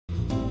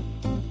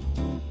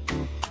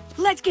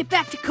Let's get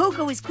back to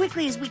Coco as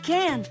quickly as we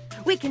can.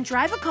 We can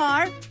drive a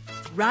car,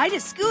 ride a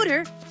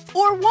scooter,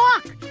 or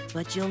walk,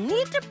 but you'll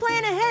need to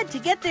plan ahead to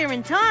get there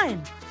in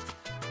time.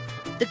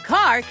 The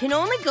car can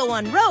only go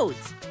on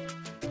roads.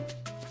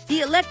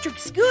 The electric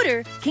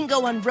scooter can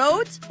go on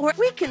roads, or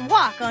we can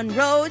walk on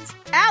roads,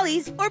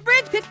 alleys, or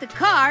bridge. Pick the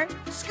car,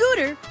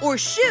 scooter, or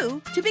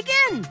shoe to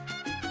begin.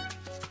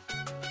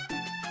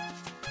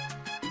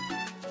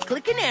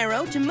 Click an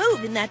arrow to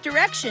move in that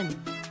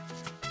direction.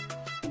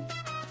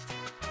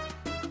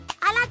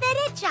 A la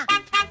derecha.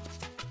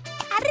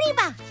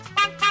 Arriba.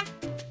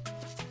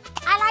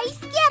 A la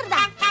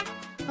izquierda.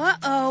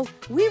 Uh-oh,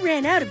 we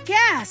ran out of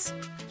gas.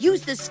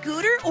 Use the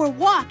scooter or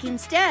walk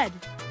instead.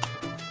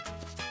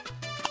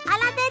 A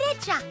la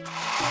derecha.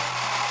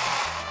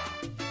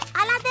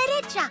 A la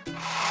derecha.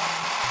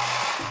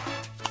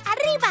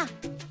 Arriba.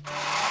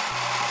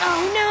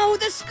 Oh no,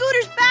 the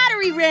scooter's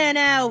battery ran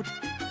out.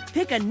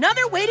 Pick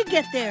another way to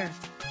get there.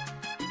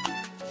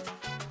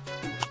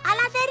 A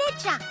la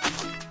derecha.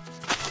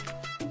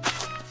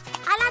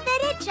 A la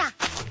derecha.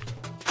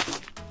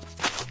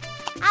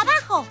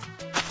 Abajo.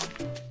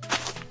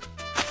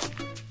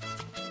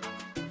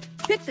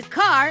 Pick the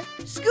car,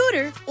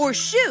 scooter, or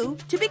shoe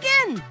to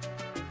begin.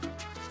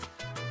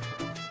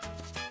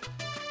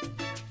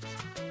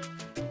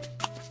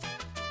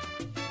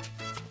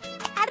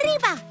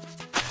 Arriba.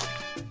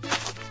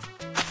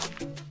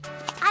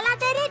 A la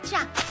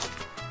derecha.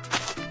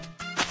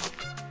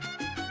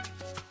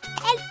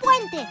 El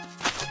puente.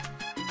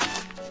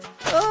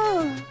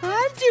 Oh,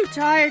 I'm too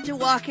tired to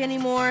walk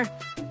anymore.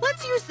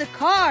 Let's use the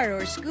car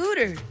or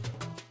scooter.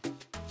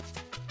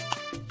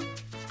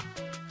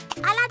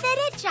 A la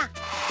derecha.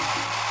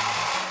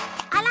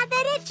 A la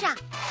derecha.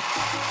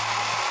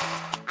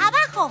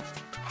 Abajo.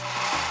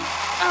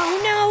 Oh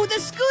no, the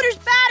scooter's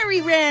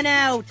battery ran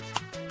out.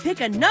 Pick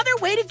another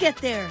way to get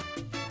there.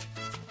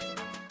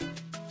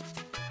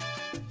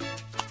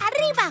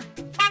 Arriba.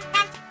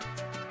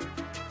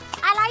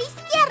 A la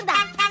izquierda.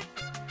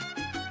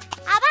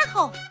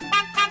 Abajo.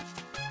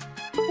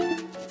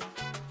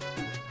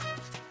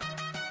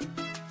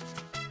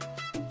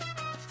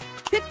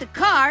 Pick the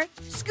car,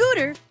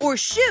 scooter, or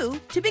shoe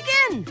to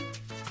begin.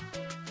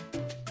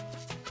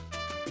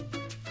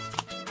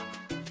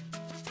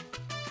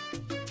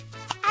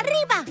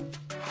 Arriba.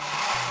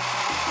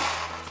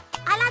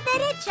 A la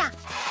derecha.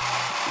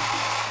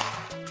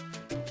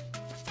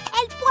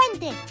 El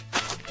puente.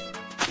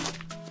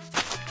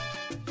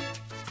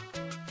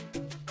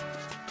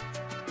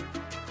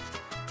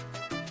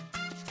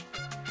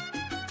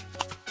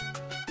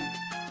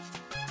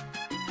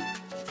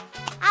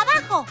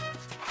 Abajo.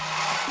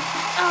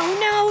 Oh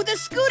no, the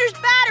scooter's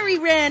battery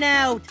ran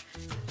out.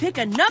 Pick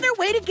another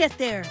way to get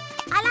there.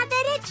 A la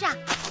derecha.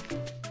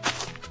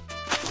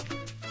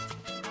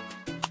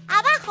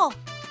 Abajo.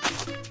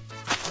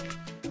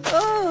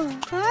 Oh,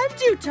 I'm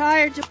too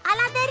tired to... A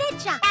la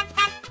derecha.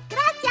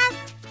 Gracias.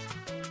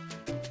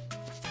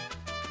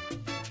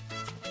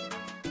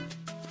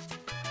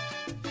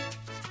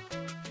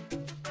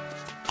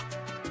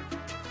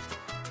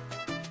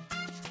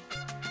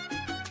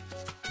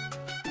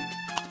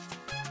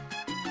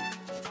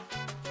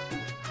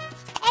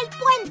 El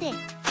puente.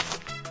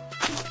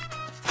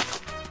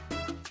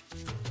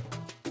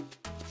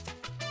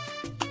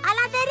 A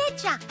la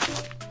derecha.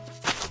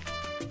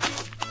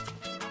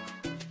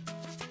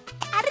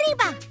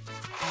 Arriba.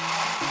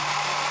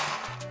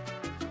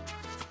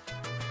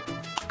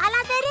 A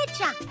la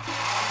derecha.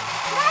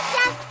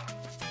 Gracias.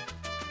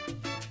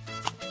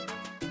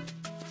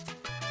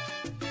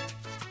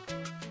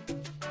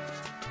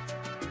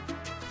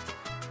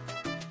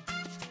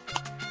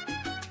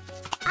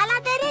 A la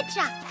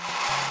derecha.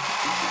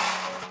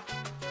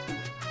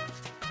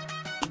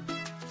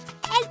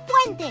 El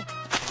puente.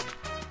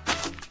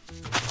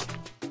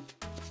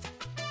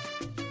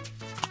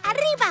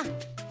 Arriba.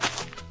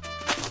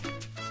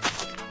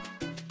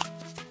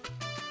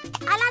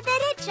 A la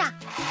derecha.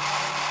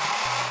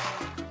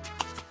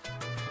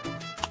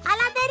 A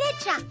la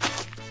derecha.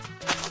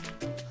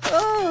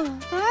 Oh,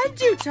 I'm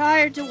too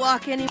tired to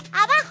walk anymore.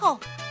 Abajo.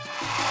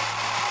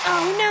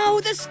 Oh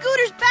no, the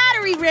scooter's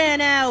battery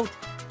ran out.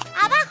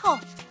 Abajo.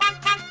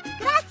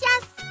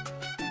 Gracias.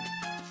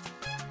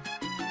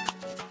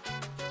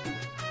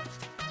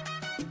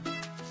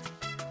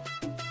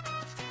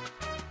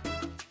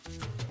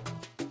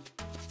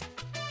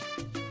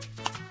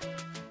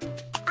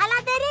 A la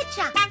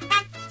derecha.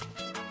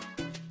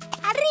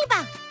 Arriba.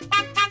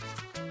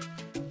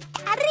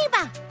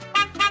 Arriba.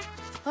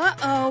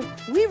 Uh-oh,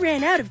 we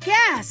ran out of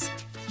gas.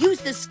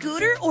 Use the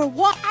scooter or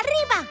walk...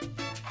 Arriba.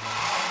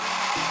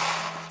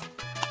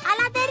 A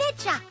la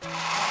derecha.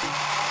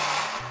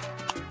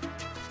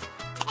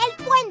 El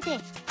puente.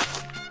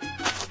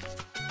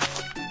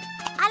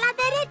 A la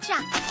derecha.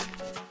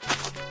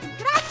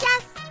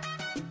 Gracias.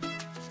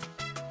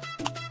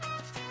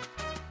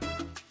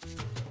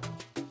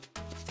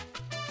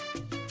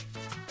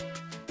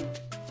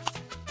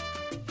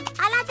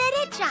 A la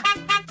derecha.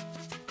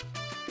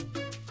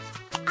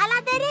 A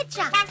la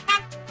derecha.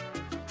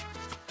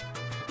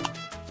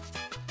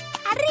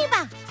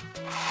 Arriba.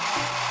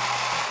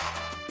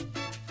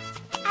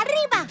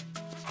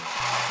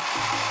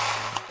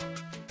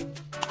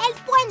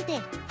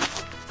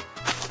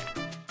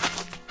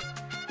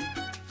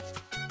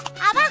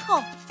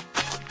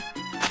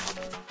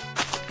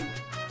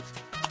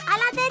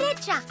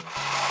 derecha.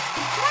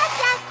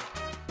 Gracias.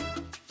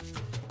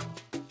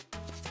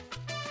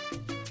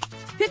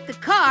 Pick the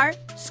car,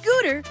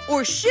 scooter,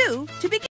 or shoe to begin.